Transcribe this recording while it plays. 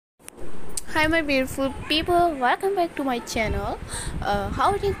Hi my beautiful people, welcome back to my channel.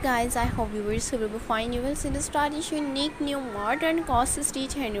 How are you guys? I hope you will be fine. You will see the stylish, unique, new, modern, cost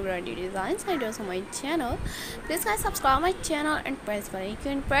stitch hand embroidery designs ideas on my channel. Please guys subscribe my channel and press bell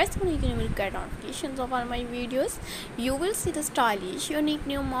icon. Press the icon, you will get notifications of all my videos. You will see the stylish, unique,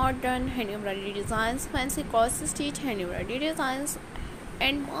 new, modern hand embroidery designs, fancy cost stitch hand embroidery designs,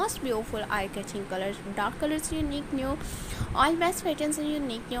 and most beautiful eye-catching colors. Dark colors, unique, new, all best patterns and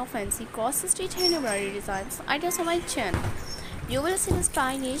unique, new, fancy cross stitch hand embroidery designs ideas on my channel. You will see the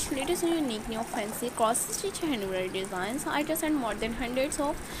stylish, latest and unique, new, fancy cross stitch hand embroidery designs ideas and more than hundreds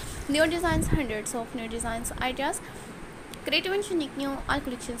of new designs ideas. Creative and unique new all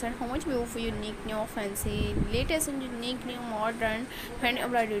collections and how much beautiful, unique, new, fancy, latest and unique, new, modern hand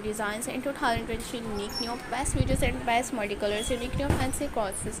embroidery designs in 2020. Unique, new, best videos and best multicolors, unique, new, fancy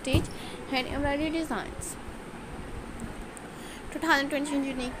cross stitch hand embroidery designs. 2020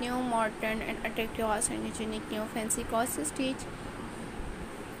 unique, new, modern and attractive also and unique, new, fancy cross stitch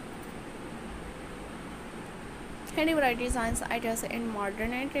hand embroidery designs ideas in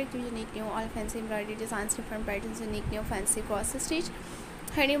modern and attractive, unique, new, all fancy embroidery designs, different patterns, unique, new, fancy cross stitch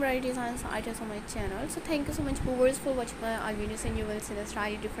hand embroidery designs ideas on my channel. So thank you so much viewers for watching my all videos, and you will see the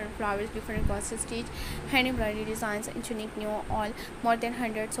style, different flowers, different cross stitch hand embroidery designs and unique, new, all more than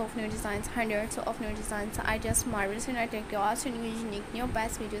hundreds of new designs ideas, marvelous and attractive also unique, new,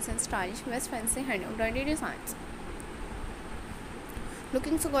 best videos and stylish, best fancy hand embroidery designs.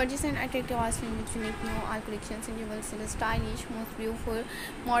 Looking so gorgeous and attractive, also unique, new, all collections, and you will see the stylish, most beautiful,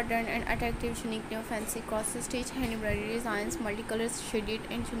 modern and attractive, unique, new, fancy cross stitch hand embroidery designs, multicolors, shaded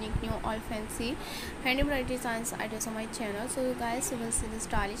and unique, new, all fancy hand embroidery designs ideas on my channel. So guys, you will see the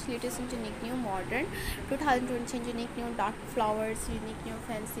stylish, latest and unique, new, modern 2020 and unique, new, dark flowers, unique, new,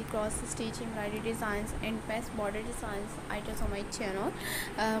 fancy cross stitch embroidery designs and best border designs ideas on my channel.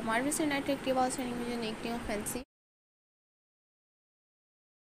 Marvelous and attractive, also unique, new, fancy